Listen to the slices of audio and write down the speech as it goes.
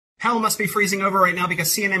Hell must be freezing over right now because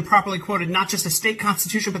CNN properly quoted not just the state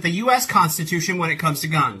constitution, but the U.S. Constitution when it comes to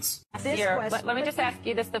guns. Let me just ask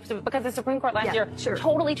you this, because the Supreme Court last year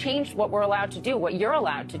totally changed what we're allowed to do, what you're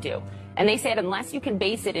allowed to do. And they said unless you can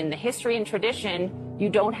base it in the history and tradition, you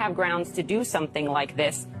don't have grounds to do something like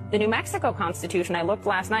this. The New Mexico Constitution, I looked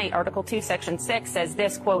last night, Article 2, Section 6 says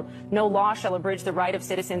this, quote, no law shall abridge the right of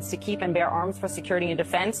citizens to keep and bear arms for security and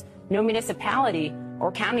defense. No municipality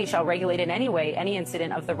or county shall regulate in any way any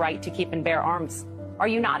incident of the right to keep and bear arms. Are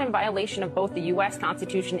you not in violation of both the U.S.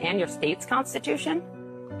 Constitution and your state's Constitution?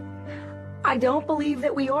 I don't believe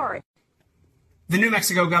that we are. The New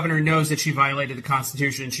Mexico governor knows that she violated the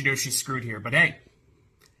Constitution and she knows she's screwed here. But hey,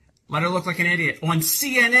 let her look like an idiot. On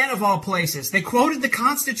CNN of all places, they quoted the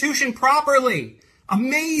Constitution properly.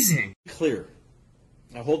 Amazing. Clear.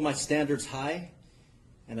 I hold my standards high,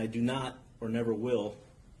 and I do not or never will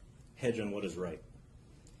hedge on what is right.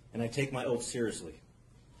 And I take my oath seriously.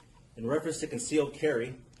 In reference to concealed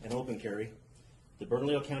carry and open carry, the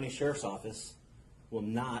Bernalillo County Sheriff's Office will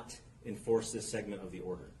not enforce this segment of the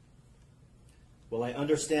order. While I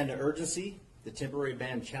understand the urgency, the temporary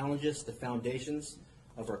ban challenges the foundations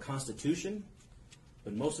of our Constitution,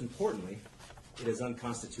 but most importantly, it is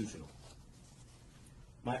unconstitutional.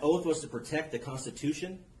 My oath was to protect the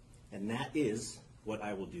Constitution, and that is what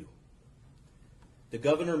I will do. The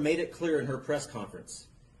governor made it clear in her press conference.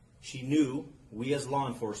 She knew we as law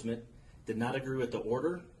enforcement did not agree with the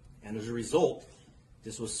order, and as a result,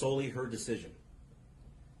 this was solely her decision.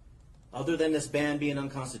 Other than this ban being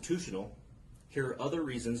unconstitutional, here are other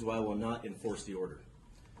reasons why I will not enforce the order.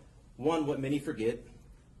 One, what many forget,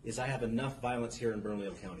 is I have enough violence here in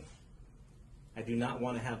Bernalillo County. I do not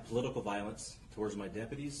want to have political violence towards my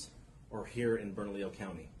deputies or here in Bernalillo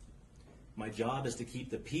County. My job is to keep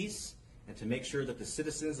the peace and to make sure that the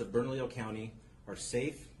citizens of Bernalillo County are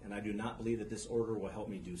safe, and I do not believe that this order will help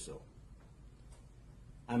me do so.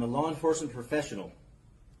 I'm a law enforcement professional.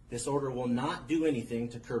 This order will not do anything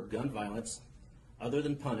to curb gun violence other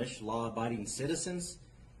than punish law-abiding citizens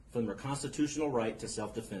from their constitutional right to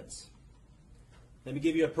self-defense. Let me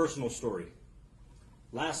give you a personal story.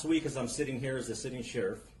 Last week, as I'm sitting here as the sitting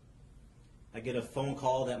sheriff, I get a phone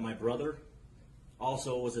call that my brother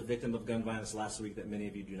also was a victim of gun violence last week that many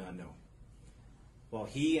of you do not know. While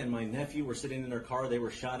he and my nephew were sitting in their car, they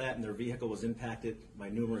were shot at and their vehicle was impacted by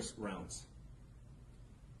numerous rounds.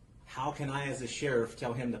 How can I, as a sheriff,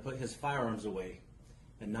 tell him to put his firearms away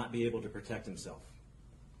and not be able to protect himself?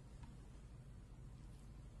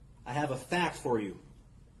 I have a fact for you.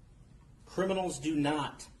 Criminals do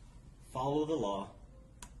not follow the law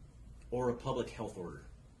or a public health order.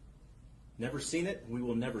 Never seen it, we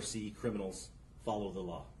will never see criminals follow the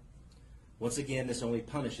law. Once again, this only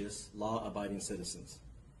punishes law-abiding citizens.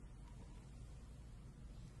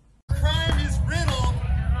 Crime is riddled,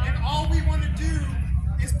 and all we want to do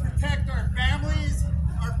is protect our families,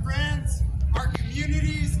 our friends, our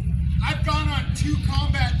communities. I've gone on 2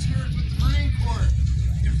 combat tours with the Marine Corps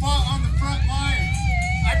and fought on the front lines.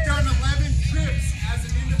 I've done 11 trips as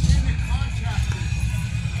an independent contractor.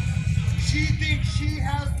 She thinks she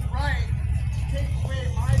has the right to take away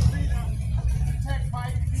my freedom to protect my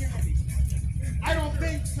community. I don't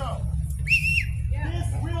think so. This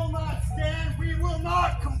will not stand. We will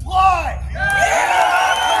not comply.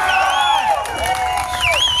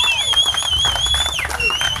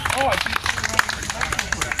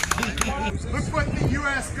 Look what the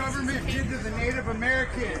U.S. government did to the Native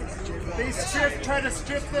Americans. They try to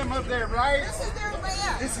strip them of their rights.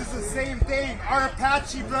 This is the same thing. Our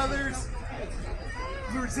Apache brothers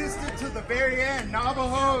resisted to the very end.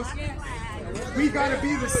 Navajos, we got to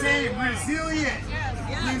be the same. Resilient.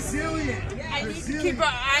 I need to keep an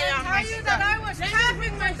eye on my stuff. I tell you that I was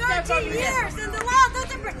trafficked for 13 years and the law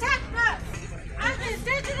doesn't protect us. I'm an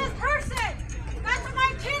indigenous person. That's why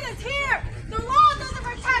my kid is here. The law doesn't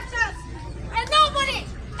protect us. And nobody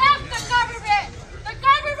helps the government. The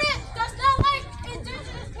government does not like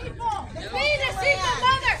indigenous people. We need to see the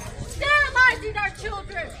mother sterilizing our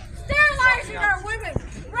children, sterilizing our women,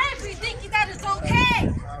 rightly thinking that it's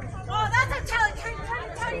okay. Oh, that's a trying to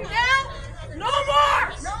tell you now. No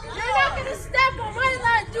more! You're not going to step on my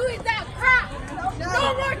land doing that crap!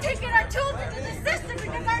 No more taking our children to the system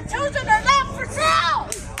because our children are not for sale!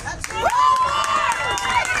 No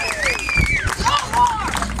more!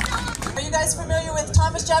 Are you guys familiar with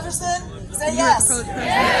Thomas Jefferson? Say yes. Were you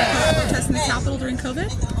protesting the Capitol during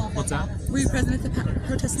COVID? What's that? Were you present at the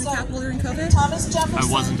protesting the Capitol during COVID? Thomas Jefferson. I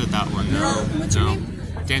wasn't at that one, no. What's your name?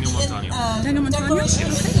 Daniel Montano. Daniel Montano? Okay.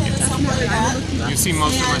 You see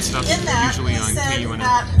most of my stuff usually on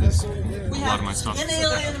KUNF. lot of my stuff.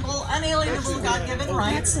 Unalienable God-given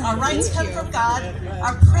rights. Our rights come from God.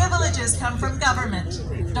 Our privileges come from government.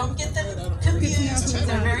 Don't get them confused.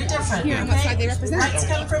 They're very different. Okay? Rights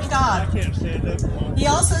come from God. He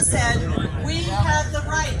also said we have the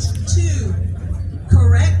right to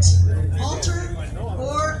correct, alter,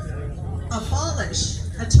 or abolish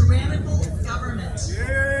a tyrannical government.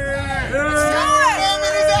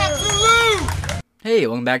 Hey,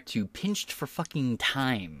 welcome back to Pinched for Fucking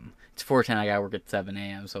Time. It's 4:10, I gotta work at 7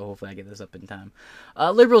 a.m., so hopefully I get this up in time.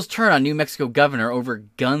 Liberals turn on New Mexico governor over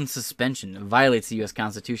gun suspension. It violates the U.S.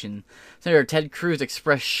 Constitution. Senator Ted Cruz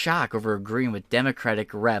expressed shock over agreeing with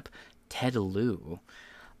Democratic Rep. Ted Lieu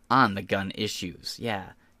on the gun issues.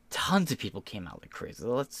 Yeah, tons of people came out like crazy.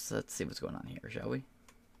 Let's see what's going on here, shall we?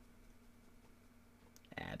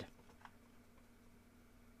 Ad.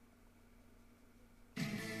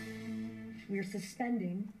 We're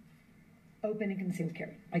suspending open and concealed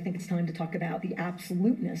carry. I think it's time to talk about the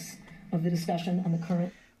absoluteness of the discussion on the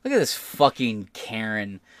current. Look at this fucking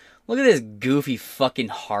Karen. Look at this goofy fucking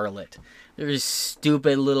harlot. There's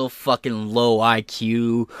stupid little fucking low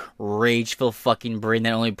IQ, rageful fucking brain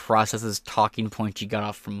that only processes talking points you got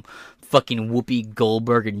off from fucking Whoopi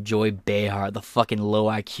Goldberg and Joy Behar, the fucking low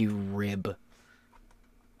IQ rib.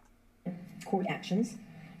 Court actions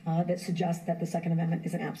that suggest that the Second Amendment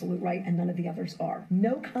is an absolute right and none of the others are.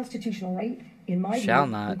 No constitutional right, in my shall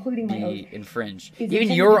view, not including my be oath, infringed. is Even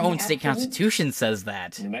intended your to be own state absolute. constitution says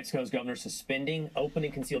that. New Mexico's governor suspending open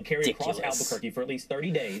and concealed carry Ridiculous. across Albuquerque for at least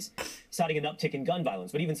 30 days, citing an uptick in gun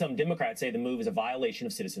violence. But even some Democrats say the move is a violation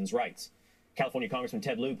of citizens' rights. California Congressman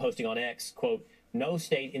Ted Lieu posting on X, quote, "No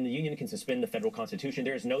state in the union can suspend the federal constitution.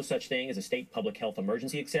 There is no such thing as a state public health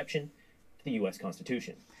emergency exception to the U.S.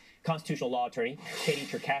 Constitution." Constitutional law attorney Katie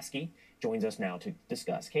Cherkasky joins us now to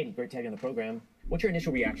discuss. Katie, great to have you on the program. What's your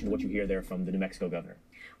initial reaction to what you hear there from the New Mexico governor?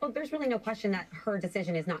 Well, there's really no question that her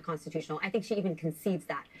decision is not constitutional. I think she even concedes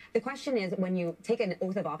that. The question is, when you take an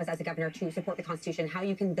oath of office as a governor to support the Constitution, how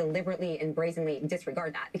you can deliberately and brazenly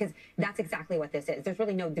disregard that, because that's exactly what this is. There's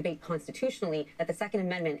really no debate constitutionally that the Second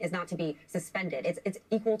Amendment is not to be suspended. It's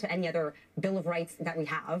equal to any other Bill of Rights that we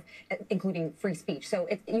have, including free speech. So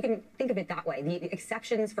you can think of it that way. The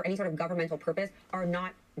exceptions for any sort of governmental purpose are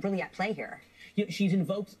not really at play here. You know, she's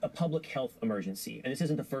invoked a public health emergency, and this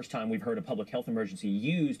isn't the first time we've heard a public health emergency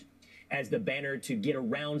used as the banner to get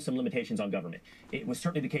around some limitations on government. It was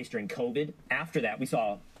certainly the case during COVID. After that, we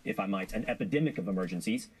saw, if I might, an epidemic of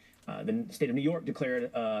emergencies. The state of New York declared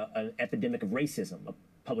an epidemic of racism, a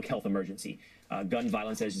public health emergency. Gun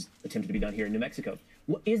violence has attempted to be done here in New Mexico.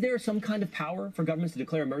 Is there some kind of power for governments to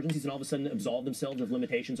declare emergencies and all of a sudden absolve themselves of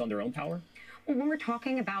limitations on their own power? Well, when we're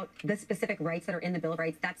talking about the specific rights that are in the Bill of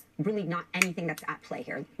Rights, that's really not anything that's at play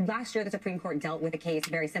here. Last year, the Supreme Court dealt with a case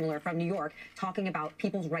very similar from New York, talking about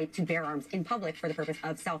people's right to bear arms in public for the purpose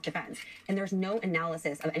of self-defense. And there's no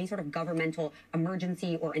analysis of any sort of governmental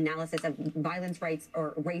emergency or analysis of violence rights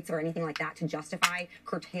or rates or anything like that to justify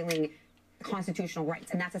curtailing constitutional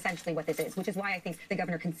rights. And that's essentially what this is, which is why I think the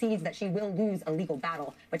governor concedes that she will lose a legal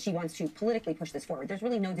battle, but she wants to politically push this forward. There's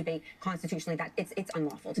really no debate constitutionally that it's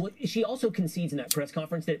unlawful. Well, she also concedes in that press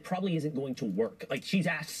conference that it probably isn't going to work. Like, she's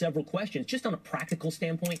asked several questions just on a practical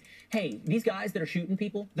standpoint. Hey, these guys that are shooting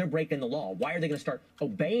people, they're breaking the law. Why are they going to start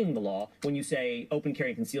obeying the law when you say open carry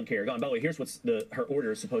and concealed carry are gone? By the way, here's what's her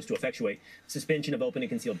order is supposed to effectuate: suspension of open and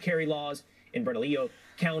concealed carry laws in Bernalillo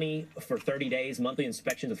County for 30 days, monthly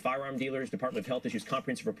inspections of firearm dealers. Department of Health issues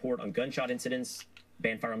comprehensive report on gunshot incidents,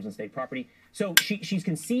 ban firearms on state property. So she's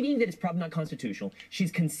conceding that it's probably not constitutional.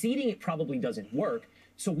 She's conceding it probably doesn't work.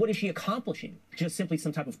 So what is she accomplishing? Just simply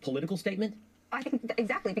some type of political statement? I think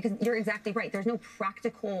exactly, because you're exactly right. There's no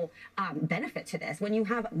practical benefit to this. When you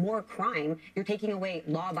have more crime, you're taking away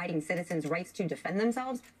law-abiding citizens' rights to defend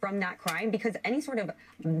themselves from that crime, because any sort of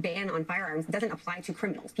ban on firearms doesn't apply to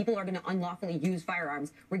criminals. People are going to unlawfully use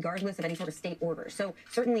firearms regardless of any sort of state order. So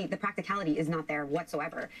certainly the practicality is not there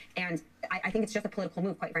whatsoever. And I think it's just a political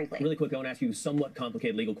move, quite frankly. Really quick, I want to ask you a somewhat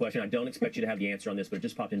complicated legal question. I don't expect you to have the answer on this, but it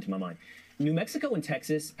just popped into my mind. New Mexico and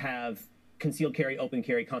Texas have concealed carry, open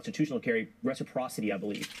carry, constitutional carry, reciprocity, I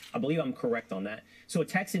believe. I believe I'm correct on that. So a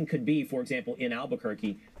Texan could be, for example, in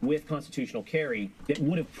Albuquerque with constitutional carry that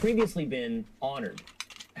would have previously been honored,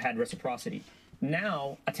 had reciprocity.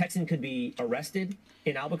 Now, a Texan could be arrested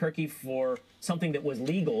in Albuquerque for something that was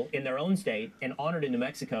legal in their own state and honored in New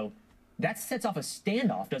Mexico. that sets off a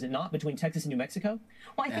standoff, does it not, between Texas and New Mexico?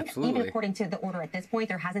 Well, I think even according to the order at this point,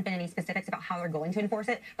 there hasn't been any specifics about how they're going to enforce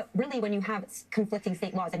it. But really, when you have conflicting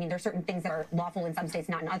state laws, I mean, there's certain things that are lawful in some states,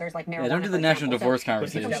 not in others, like marijuana. Yeah, don't do the national divorce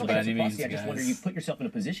conversation by any means, I just wonder, you put yourself in a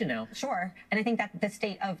position now. Sure, and I think that the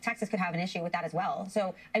state of Texas could have an issue with that as well.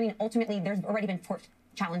 So, I mean, ultimately, there's already been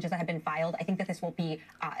challenges that have been filed. I think that this will be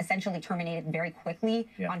essentially terminated very quickly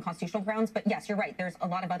on constitutional grounds. But yes, you're right. There's a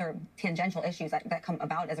lot of other tangential issues that come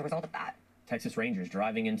about as a result of that. Texas Rangers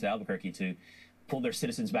driving into Albuquerque to pull their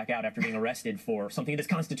citizens back out after being arrested for something that's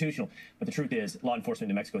constitutional. But the truth is, law enforcement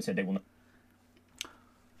in New Mexico said they will not.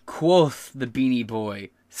 Quoth the Beanie Boy,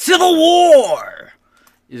 "Civil War!"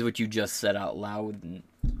 is what you just said out loud, and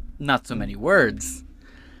not so many words.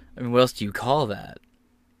 I mean, what else do you call that?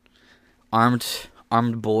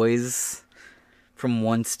 Armed boys from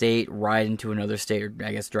one state ride into another state, or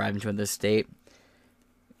I guess drive into another state,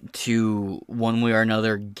 to one way or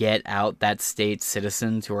another get out that state's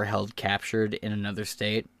citizens who are held captured in another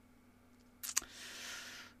state.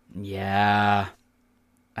 Yeah.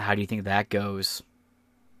 How do you think that goes?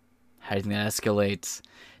 How do you think that escalates?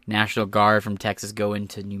 National Guard from Texas go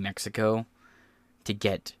into New Mexico to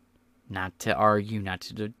get, not to argue, not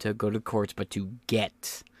to go to the courts, but to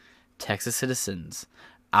get Texas citizens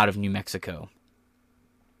out of New Mexico.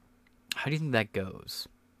 How do you think that goes?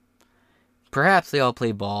 Perhaps they all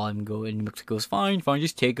play ball and go, and New Mexico's fine,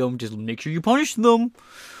 just take them, just make sure you punish them.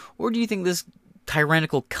 Or do you think this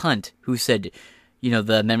tyrannical cunt who said, the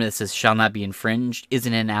amendment that says shall not be infringed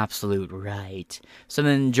isn't an absolute right? So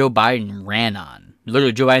then Joe Biden ran on.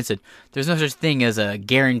 Literally, Joe Biden said, there's no such thing as a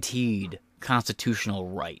guaranteed constitutional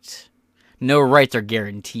right. No rights are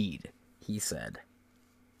guaranteed, he said.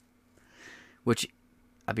 Which,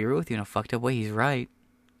 I'll be real with you, in a fucked up way, he's right.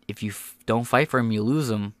 If you don't fight for him, you lose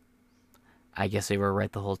him. I guess they were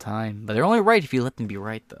right the whole time. But they're only right if you let them be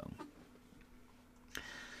right, though.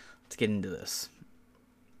 Let's get into this.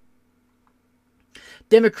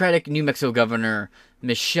 Democratic New Mexico Governor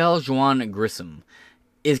Michelle Juan Grissom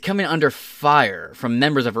is coming under fire from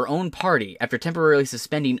members of her own party after temporarily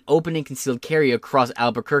suspending open and concealed carry across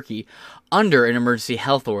Albuquerque under an emergency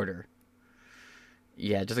health order.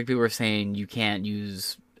 Yeah, just like people were saying, you can't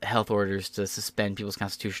use health orders to suspend people's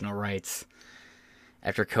constitutional rights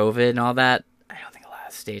after COVID and all that. I don't think a lot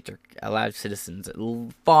of states or a lot of citizens,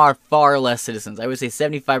 far, far less citizens. I would say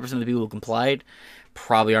 75% of the people who complied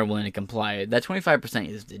probably aren't willing to comply. That 25%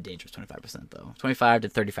 is the dangerous 25%, though. 25 to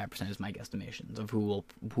 35% is my guesstimations of who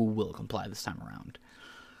will comply this time around.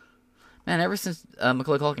 Man, ever since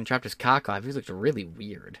Macaulay Culkin chopped his cock off, he's looked really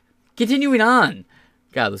weird. Continuing on.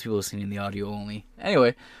 God, those people listening in the audio only.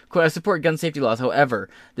 Anyway, quote, I support gun safety laws. However,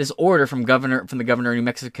 this order from the governor of New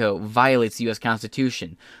Mexico violates the U.S.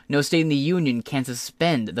 Constitution. No state in the Union can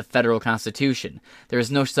suspend the federal Constitution. There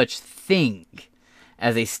is no such thing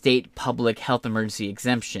as a state public health emergency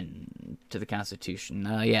exemption to the Constitution.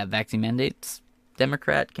 Yeah, vaccine mandates.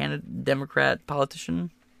 Democrat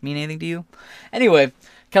politician mean anything to you? Anyway,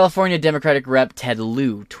 California Democratic Rep Ted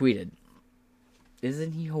Lieu tweeted.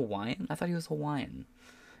 Isn't he Hawaiian? I thought he was Hawaiian.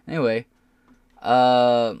 Anyway,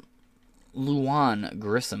 Luan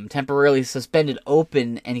Grissom temporarily suspended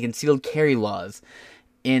open and concealed carry laws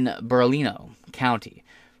in Bernalillo County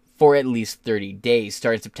for at least 30 days,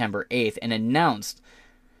 starting September 8th, and announced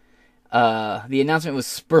the announcement was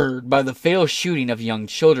spurred by the fatal shooting of young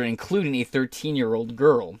children, including a 13-year-old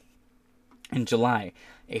girl in July,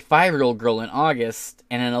 a 5-year-old girl in August,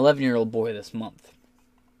 and an 11-year-old boy this month.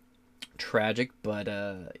 Tragic, but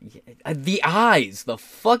the eyes, the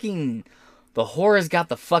horror's got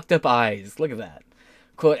the fucked up eyes. Look at that.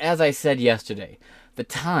 Quote, as I said yesterday, the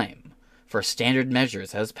time for standard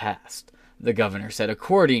measures has passed, the governor said,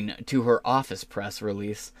 according to her office press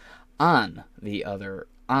release on the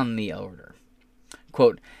order.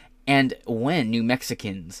 Quote, and when New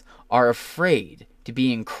Mexicans are afraid to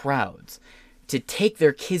be in crowds, to take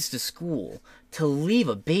their kids to school, to leave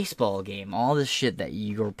a baseball game, all this shit that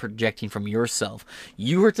you're projecting from yourself.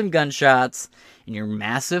 You heard some gunshots in your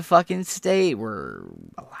massive fucking state where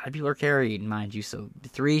a lot of people are carrying, mind you. So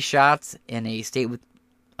 3 shots in a state with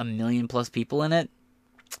 1 million plus people in it.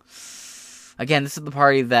 Again, this is the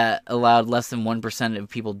party that allowed less than 1% of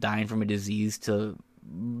people dying from a disease to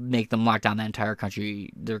make them lock down their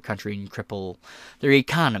country, and cripple their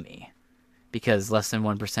economy. Because less than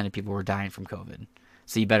 1% of people were dying from COVID.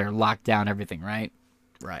 So you better lock down everything, right?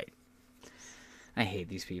 Right. I hate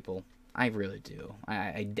these people. I really do.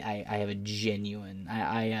 I have a genuine...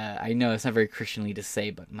 I know it's not very Christianly to say,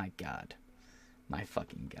 but my God. My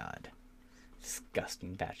fucking God.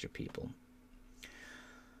 Disgusting batch of people.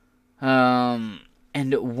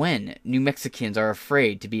 And when New Mexicans are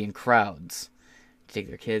afraid to be in crowds to take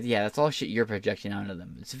their kids, yeah, that's all shit you're projecting onto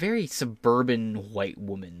them. It's very suburban white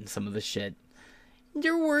woman, some of the shit.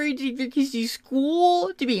 They're worried to take their kids to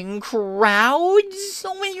school, to be in crowds.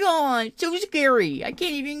 Oh my god, so scary. I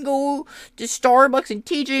can't even go to Starbucks and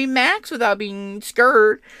TJ Maxx without being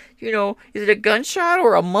scared. You know, is it a gunshot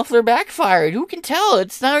or a muffler backfired? Who can tell?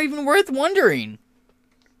 It's not even worth wondering.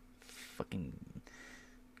 Fucking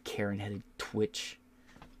Karen-headed twitch.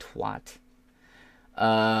 Twat.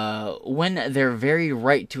 When their very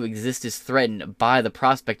right to exist is threatened by the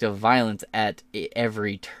prospect of violence at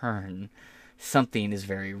every turn, something is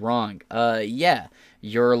very wrong. Yeah,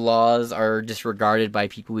 your laws are disregarded by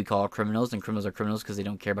people we call criminals, and criminals are criminals because they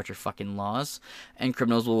don't care about your fucking laws, and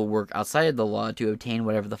criminals will work outside the law to obtain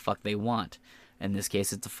whatever the fuck they want. In this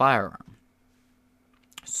case, it's a firearm.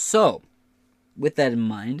 So, with that in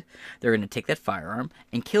mind, they're going to take that firearm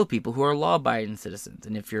and kill people who are law-abiding citizens.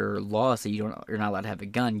 And if your laws say you're not allowed to have a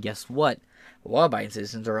gun, guess what? Law-abiding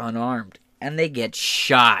citizens are unarmed, and they get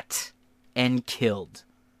shot and killed.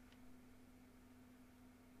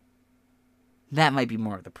 That might be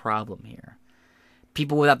more of the problem here.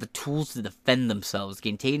 People without the tools to defend themselves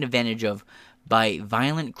getting taken advantage of by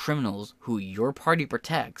violent criminals who your party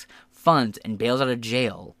protects, funds, and bails out of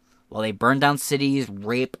jail while they burn down cities,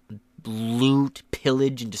 rape, loot,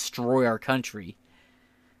 pillage, and destroy our country.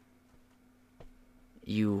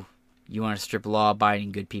 You want to strip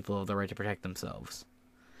law-abiding good people of the right to protect themselves.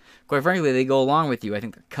 Quite frankly, they go along with you. I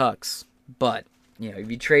think they're cucks. But, you know, if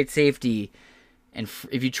you trade safety and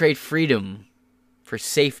if you trade freedom for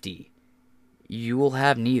safety, you will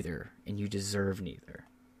have neither, and you deserve neither.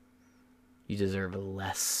 You deserve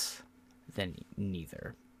less than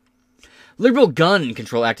neither. Liberal gun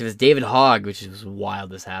control activist David Hogg, which was wild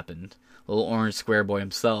this happened, little orange square boy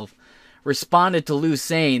himself, responded to Lou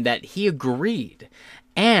saying that he agreed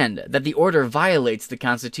and that the order violates the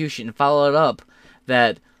Constitution, and followed up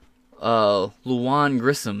that Luan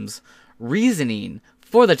Grissom's reasoning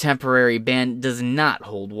for the temporary ban does not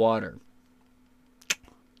hold water.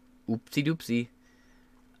 Oopsie doopsie.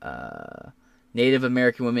 Native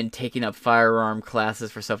American women taking up firearm classes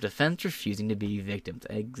for self-defense, refusing to be victims.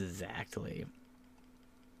 Exactly.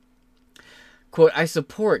 Quote, I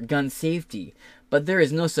support gun safety, but there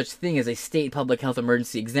is no such thing as a state public health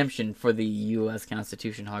emergency exemption for the U.S.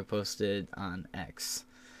 Constitution, Hogg posted on X.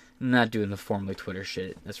 I'm not doing the formally Twitter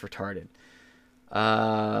shit. That's retarded.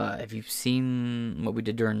 Have you seen what we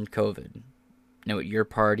did during COVID? Know what your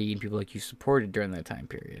party and people like you supported during that time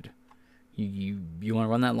period? You want to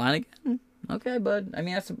run that line again? Okay, bud. I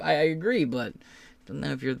mean, I agree, but I don't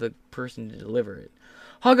know if you're the person to deliver it.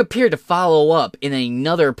 Hogg appeared to follow up in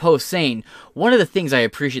another post saying, one of the things I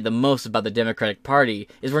appreciate the most about the Democratic Party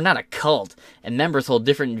is we're not a cult, and members hold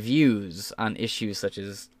different views on issues such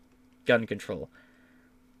as gun control.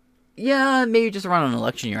 Yeah, maybe just around an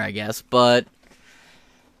election year, I guess, but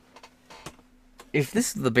if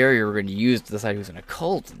this is the barrier we're going to use to decide who's in a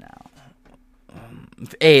cult now,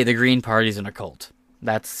 the Green Party's in a cult.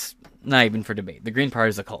 That's not even for debate. The Green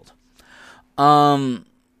Party's a cult.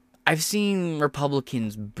 I've seen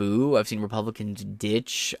Republicans boo. I've seen Republicans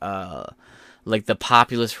ditch. Like the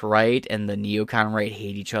populist right and the neocon right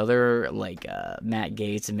hate each other. Like Matt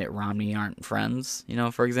Gaetz and Mitt Romney aren't friends,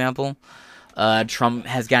 for example. Trump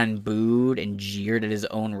has gotten booed and jeered at his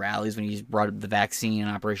own rallies when he's brought up the vaccine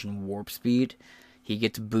and Operation Warp Speed. He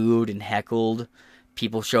gets booed and heckled.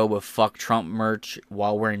 People show up with fuck Trump merch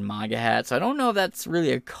while wearing MAGA hats. I don't know if that's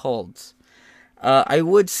really a cult. I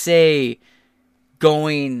would say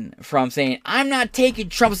going from saying, I'm not taking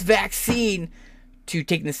Trump's vaccine, to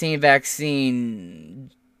taking the same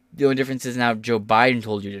vaccine. The only difference is now Joe Biden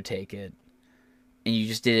told you to take it. And you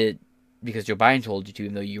just did it because Joe Biden told you to,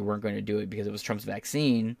 even though you weren't going to do it because it was Trump's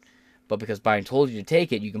vaccine. But because Biden told you to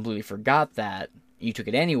take it, you completely forgot that. You took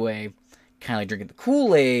it anyway. Kind of like drinking the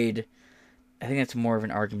Kool-Aid. I think that's more of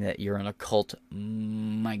an argument that you're in a cult,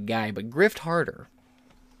 my guy. But grift harder.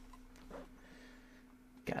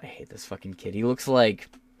 God, I hate this fucking kid. He looks like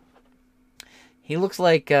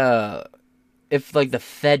if like the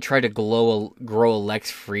Fed tried to grow a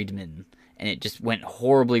Lex Friedman and it just went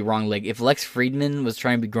horribly wrong. Like if Lex Friedman was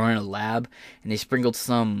trying to be grown in a lab and they sprinkled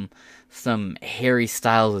some Harry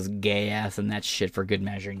Styles' gay ass and that shit for good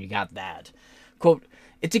measure, and you got that. Quote,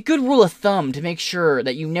 it's a good rule of thumb to make sure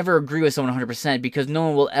that you never agree with someone 100% because no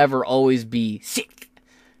one will ever always be sick.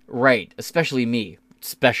 Right, especially me.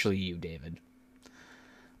 Especially you, David.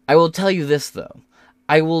 I will tell you this, though.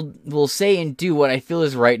 I will say and do what I feel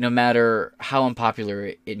is right no matter how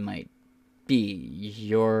unpopular it might be.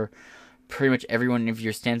 Your pretty much every one of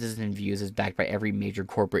your stances and views is backed by every major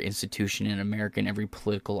corporate institution in America and every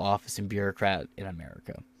political office and bureaucrat in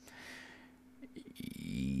America.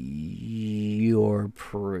 Your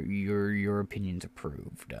opinion's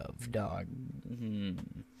approved of, dog.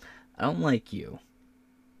 I don't like you.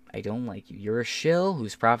 You're a shill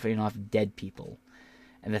who's profiting off dead people.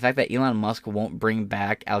 And the fact that Elon Musk won't bring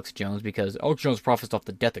back Alex Jones because Alex Jones profits off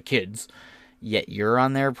the death of kids, yet you're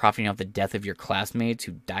on there profiting off the death of your classmates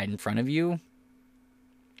who died in front of you.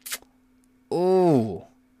 Ooh,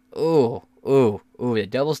 the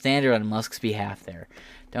double standard on Musk's behalf there.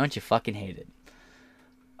 Don't you fucking hate it?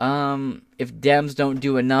 If Dems don't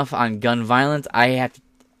do enough on gun violence, I have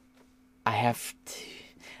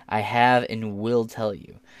and will tell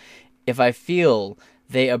you. If I feel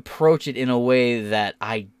they approach it in a way that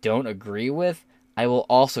I don't agree with, I will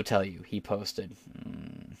also tell you, he posted.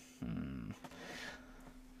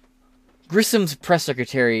 Grissom's press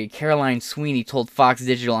secretary, Caroline Sweeney, told Fox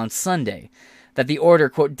Digital on Sunday that the order,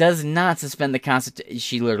 quote, does not suspend the Constitution.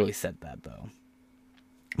 She literally said that, though.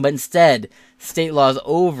 But instead, state laws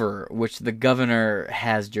over which the governor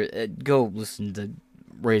has... go listen to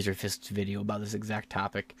Razor Fist's video about this exact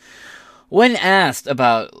topic. When asked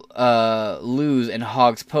about Lew's and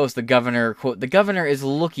Hogg's post, the governor, quote, the governor is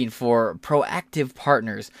looking for proactive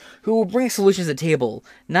partners who will bring solutions to the table,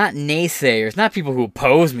 not naysayers, not people who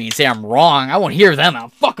oppose me and say I'm wrong. I won't hear them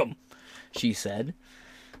out. Fuck them, she said.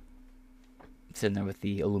 Sitting there with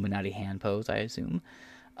the Illuminati hand pose, I assume.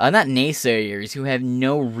 Not naysayers who have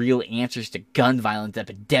no real answers to gun violence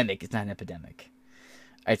epidemic. It's not an epidemic.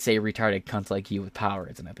 I'd say retarded cunts like you with power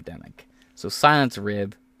is an epidemic. So silence,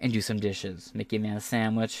 rib, and do some dishes. Make your man a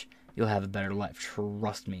sandwich. You'll have a better life.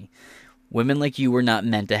 Trust me. Women like you were not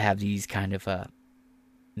meant to have these kind of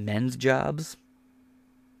men's jobs.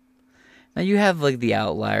 Now you have like the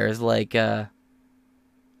outliers, like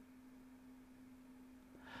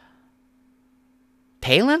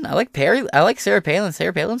Palin. I like Sarah Palin.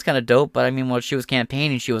 Sarah Palin's kind of dope, but I mean, while she was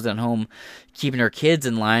campaigning, she wasn't home keeping her kids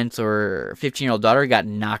in line, so her 15-year-old daughter got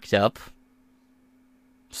knocked up.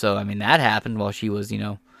 So I mean, that happened while she was,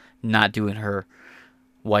 not doing her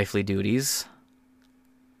wifely duties.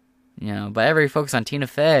 But everybody focus on Tina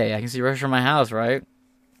Fey. I can see Rush from my house, right?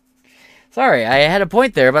 Sorry, I had a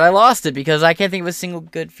point there, but I lost it because I can't think of a single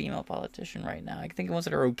good female politician right now. I can think of ones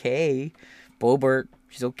that are okay. Boebert,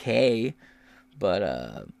 she's okay.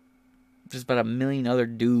 But, there's about a million other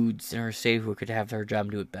dudes in her state who could have her job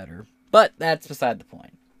and do it better. But that's beside the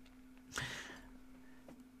point.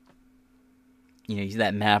 You see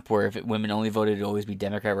that map where if women only voted, it would always be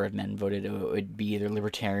Democrat, where if men voted, it would be either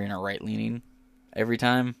libertarian or right-leaning every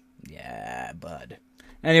time? Yeah, bud.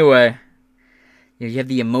 Anyway, you have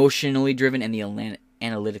the emotionally driven and the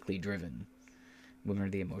analytically driven. Women are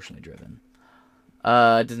the emotionally driven.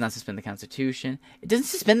 It does not suspend the Constitution. It doesn't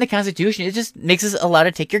suspend the Constitution. It just makes us allowed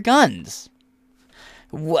to take your guns.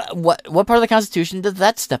 What part of the Constitution does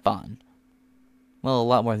that step on? Well, a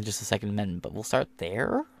lot more than just the Second Amendment, but we'll start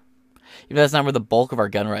there. Even though that's not where the bulk of our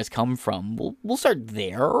gun rights come from, we'll start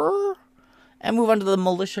there and move on to the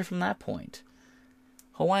militia from that point.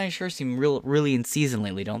 Hawaiian sure seem really in season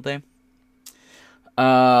lately, don't they?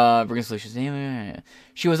 Bringing solutions.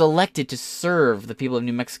 She was elected to serve the people of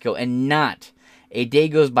New Mexico, and not a day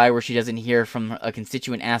goes by where she doesn't hear from a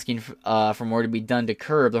constituent asking for more to be done to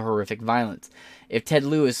curb the horrific violence. If Ted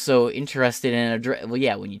Lieu is so interested in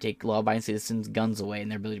when you take law-abiding citizens' guns away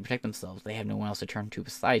and their ability to protect themselves, they have no one else to turn to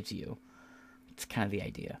besides you. It's kind of the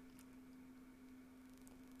idea.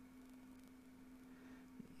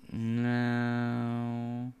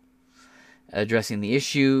 Now, addressing the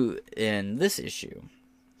issue in this issue.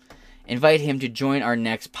 Invite him to join our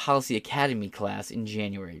next Policy Academy class in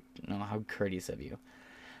January. Oh, how courteous of you.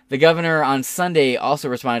 The governor on Sunday also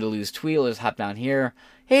responded to Liu's tweet. Let's hop down here.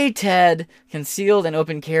 Hey, Ted. Concealed and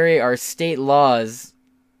open carry are state laws.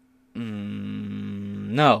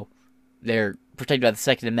 No. They're protected by the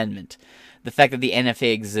Second Amendment. The fact that the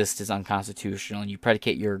NFA exists is unconstitutional, and you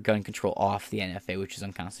predicate your gun control off the NFA, which is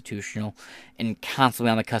unconstitutional, and constantly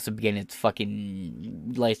on the cusp of getting its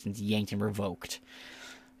fucking license yanked and revoked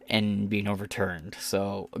and being overturned.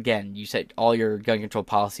 So, again, you set all your gun control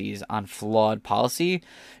policies on flawed policy,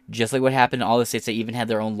 just like what happened in all the states that even had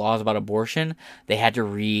their own laws about abortion. They had to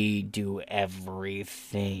redo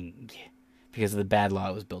everything because of the bad law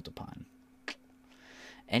it was built upon.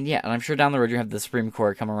 And yeah, and I'm sure down the road you'll have the Supreme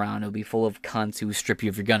Court come around. It'll be full of cunts who strip you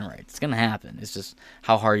of your gun rights. It's going to happen. It's just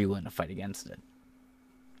how hard are you willing to fight against it.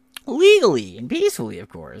 Legally and peacefully, of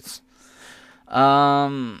course.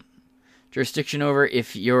 jurisdiction over.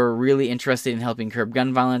 If you're really interested in helping curb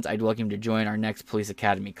gun violence, I'd welcome you to join our next police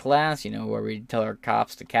academy class, where we tell our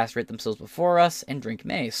cops to castrate themselves before us and drink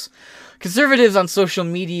mace. Conservatives on social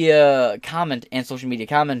media commentators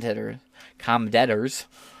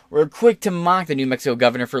were quick to mock the New Mexico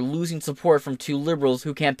governor for losing support from two liberals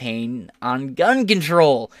who campaign on gun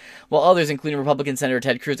control, while others, including Republican Senator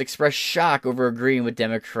Ted Cruz, expressed shock over agreeing with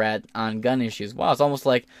Democrat on gun issues. Wow, it's almost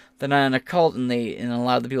like they're not in a cult, and a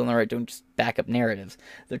lot of the people on the right don't just back up narratives.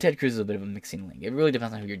 Though Ted Cruz is a bit of a mixing link. It really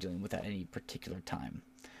depends on who you're dealing with at any particular time.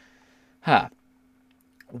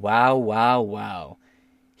 Wow, wow, wow.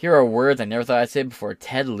 Here are words I never thought I'd say before.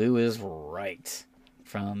 Ted Lieu is right.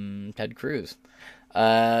 From Ted Cruz.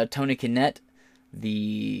 Tony Kinnett,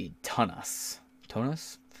 the Tonus.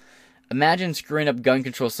 Imagine screwing up gun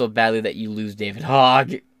control so badly that you lose David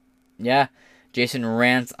Hogg. Yeah. Jason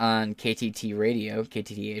rants on KTTH radio.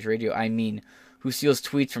 I mean, who steals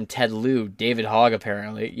tweets from Ted Lieu? David Hogg,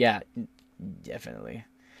 apparently. Yeah, definitely.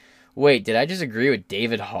 Wait, did I just agree with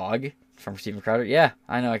David Hogg from Stephen Crowder? Yeah,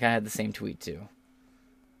 I know. I kind of had the same tweet, too.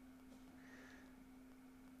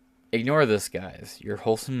 Ignore this, guys. You're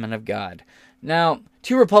wholesome men of God. Now,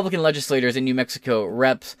 two Republican legislators in New Mexico,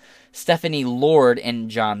 Reps Stephanie Lord and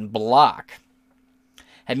John Block,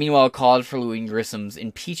 had meanwhile called for Louis Grissom's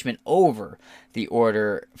impeachment over the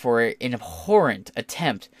order for an abhorrent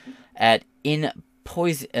attempt at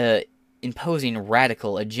imposing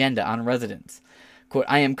radical agenda on residents. Quote,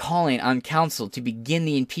 I am calling on council to begin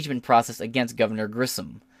the impeachment process against Governor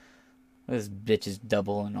Grissom. This bitch is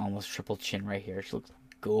double and almost triple chin right here. She looks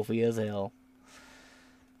goofy as hell.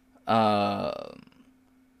 The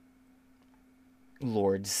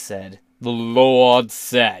Lord said,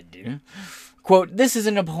 quote, this is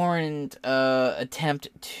an abhorrent attempt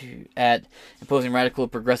at imposing radical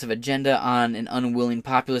progressive agenda on an unwilling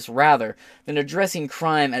populace. Rather than addressing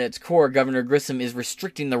crime at its core, Governor Grissom is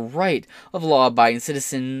restricting the right of law-abiding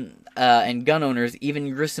citizens and gun owners.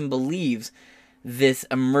 Even Grissom believes this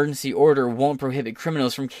emergency order won't prohibit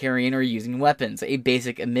criminals from carrying or using weapons, a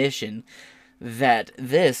basic admission that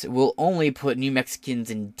this will only put New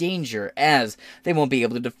Mexicans in danger, as they won't be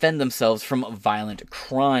able to defend themselves from violent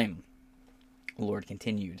crime. Lord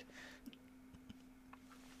continued.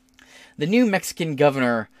 The New Mexican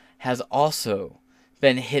governor has also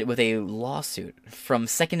been hit with a lawsuit from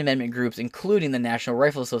Second Amendment groups, including the National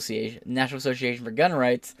Association for Gun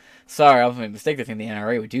Rights. Sorry, I was making a mistake to think the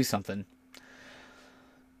NRA would do something.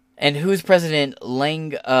 And whose president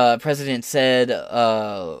said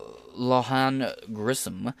Lohan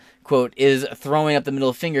Grissom, quote, is throwing up the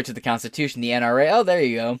middle finger to the Constitution. The NRA, oh, there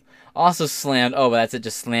you go. Also slammed, oh, that's it,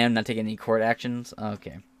 just slammed, not taking any court actions?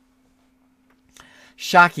 Okay.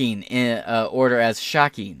 Shocking, order as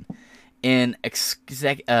shocking. An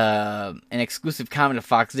exclusive comment to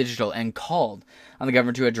Fox Digital, and called on the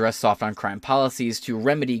governor to address soft on crime policies to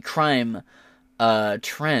remedy crime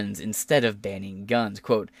trends instead of banning guns.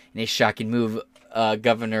 Quote, in a shocking move,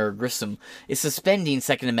 Governor Grissom is suspending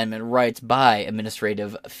Second Amendment rights by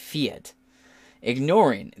administrative fiat,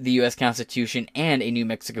 ignoring the U.S. Constitution and a New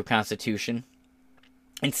Mexico Constitution,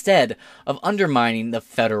 instead of undermining the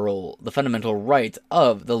fundamental rights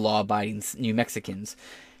of the law-abiding New Mexicans.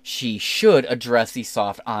 She should address the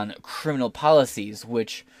soft on criminal policies,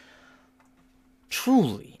 which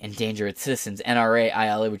truly endanger its citizens. NRA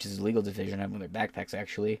ILA, which is the legal division, I have one of their backpacks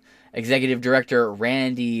actually. Executive Director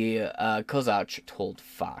Randy Kozach told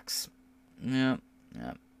Fox. Yeah.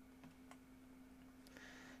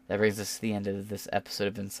 That brings us to the end of this episode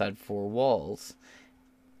of Inside Four Walls.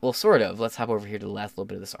 Well, sort of. Let's hop over here to the last little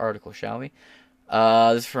bit of this article, shall we?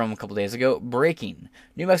 This is from a couple days ago. Breaking.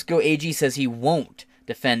 New Mexico AG says he won't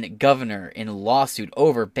defend governor in lawsuit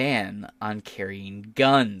over ban on carrying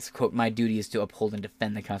guns. Quote, my duty is to uphold and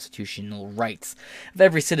defend the constitutional rights of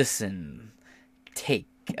every citizen.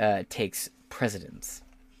 Takes precedence.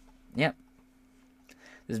 Yep.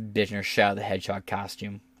 This bitch in her Shadow the Hedgehog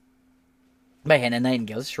costume. By Hannah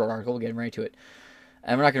Nightingale. This is a short article. We'll get right to it.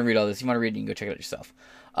 And we're not going to read all this. If you want to read it, you can go check it out yourself.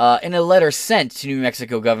 In a letter sent to New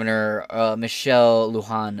Mexico Governor Michelle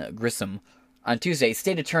Lujan Grissom on Tuesday,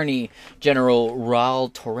 State Attorney General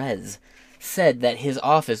Raul Torres said that his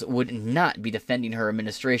office would not be defending her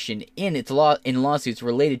administration in lawsuits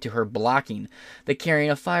related to her blocking the carrying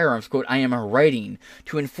of firearms. Quote, I am writing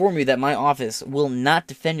to inform you that my office will not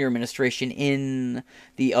defend your administration in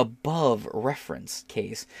the above referenced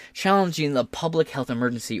case, challenging the public health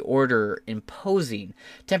emergency order imposing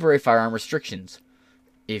temporary firearm restrictions.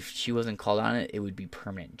 If she wasn't called on it, it would be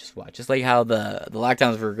permanent. Just watch. Just like how the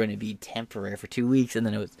lockdowns were going to be temporary for 2 weeks, and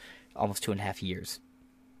then it was almost 2.5 years.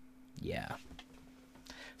 Yeah.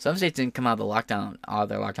 Some states didn't come out of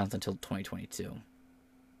their lockdowns until 2022.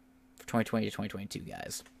 2020 to 2022,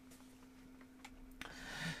 guys.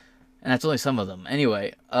 And that's only some of them.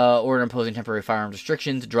 Anyway, order imposing temporary firearms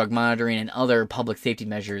restrictions, drug monitoring, and other public safety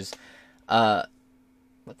measures. What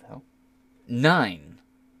the hell? 9.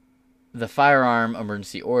 The firearm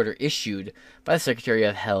emergency order issued by the Secretary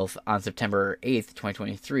of Health on September 8th,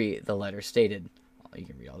 2023, the letter stated. Well, you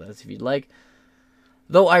can read all this if you'd like.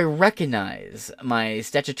 Though I recognize my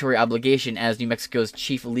statutory obligation as New Mexico's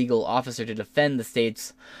chief legal officer to defend the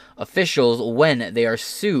state's officials when they are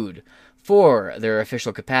sued for their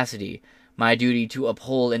official capacity, my duty to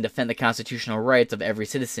uphold and defend the constitutional rights of every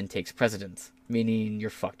citizen takes precedence. Meaning, you're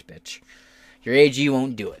fucked, bitch. Your AG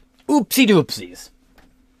won't do it. Oopsie doopsies.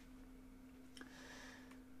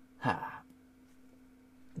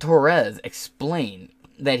 Torres explained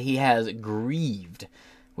that he has grieved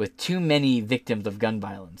with too many victims of gun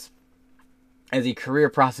violence as a career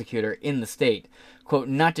prosecutor in the state, quote,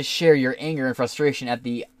 not to share your anger and frustration at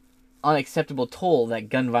the unacceptable toll that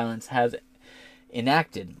gun violence has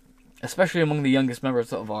enacted, especially among the youngest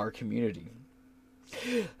members of our community.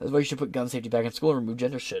 That's why you should put gun safety back in school and remove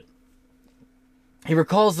gender shit. He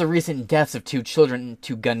recalls the recent deaths of 2 children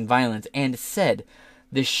to gun violence and said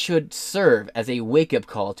this should serve as a wake-up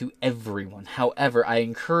call to everyone. However, I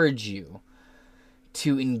encourage you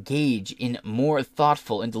to engage in more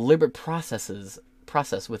thoughtful and deliberate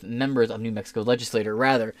process with members of New Mexico's legislature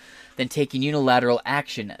rather than taking unilateral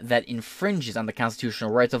action that infringes on the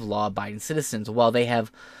constitutional rights of law-abiding citizens while they have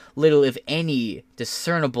little, if any,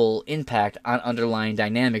 discernible impact on underlying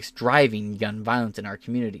dynamics driving gun violence in our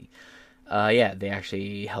community. Yeah, they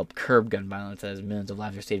actually help curb gun violence as millions of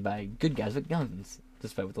lives are saved by good guys with guns.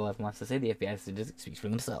 Despite what the left wants to say, the FBI statistics speaks for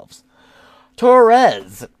themselves.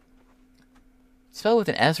 Torres, spelled with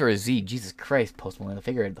an S or a Z, Jesus Christ, Post Malone,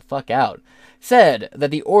 figure it the fuck out, said that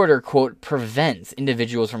the order, quote, prevents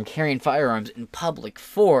individuals from carrying firearms in public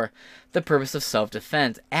for the purpose of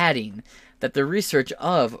self-defense, adding that the research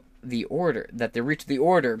of the order,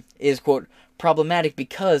 is, quote, problematic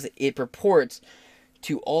because it purports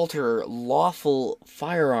to alter lawful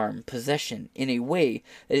firearm possession in a way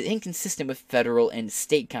that is inconsistent with federal and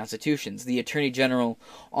state constitutions. The Attorney General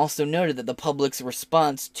also noted that the public's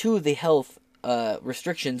response to the health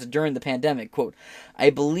restrictions during the pandemic, quote, I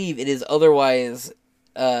believe it is unwise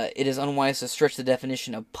to stretch the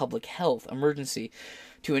definition of public health emergency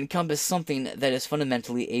to encompass something that is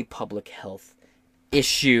fundamentally a public health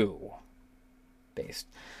issue. Based.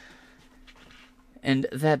 And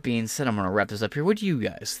that being said, I'm going to wrap this up here. What do you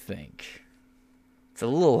guys think? It's a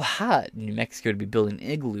little hot in New Mexico to be building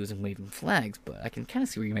igloos and waving flags, but I can kind of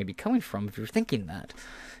see where you may be coming from if you're thinking that.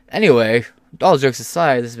 Anyway, all jokes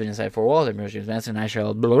aside, this has been Inside Four Walls. I'm James Manson, and I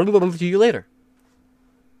shall to you later.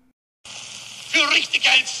 Für richtig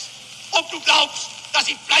hältst, ob du glaubst, dass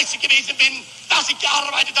ich fleißig gewesen bin, dass ich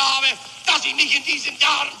gearbeitet habe, dass ich mich in diesen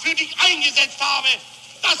Jahren für dich eingesetzt habe,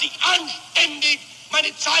 dass ich anständig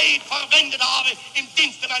meine Zeit verwendet habe im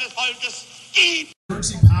Dienste meines Volkes.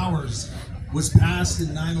 Emergency powers was passed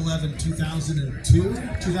in 9/11, 2002,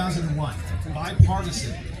 2001.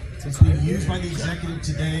 Bipartisan. It's being used by the executive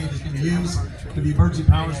today. It's been used for the emergency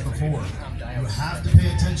powers before. You have to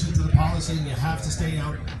pay attention to the policy. And you have to stay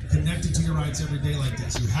out connected to your rights every day like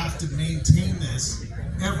this. You have to maintain this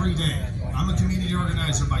every day. I'm a community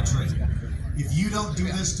organizer by trade. If you don't do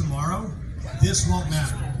this tomorrow, this won't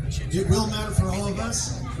matter. It will matter for all of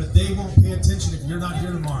us, but they won't pay attention if you're not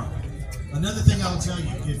here tomorrow. Another thing I'll tell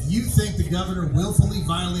you, if you think the governor willfully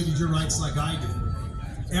violated your rights like I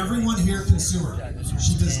did, everyone here can sue her.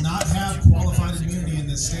 She does not have qualified immunity in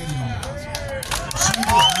this state anymore. She does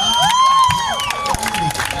not have qualified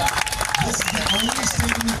immunity. This is the only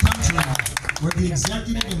state in the country where the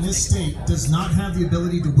executive in this state does not have the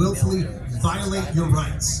ability to willfully violate your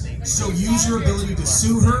rights. So use your ability to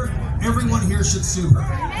sue her. Everyone here should sue her.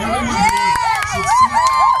 Everyone here should sue her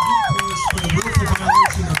for the willful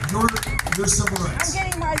violation of your civil rights. I'm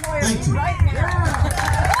getting my lawyer Thank you. right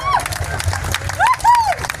now.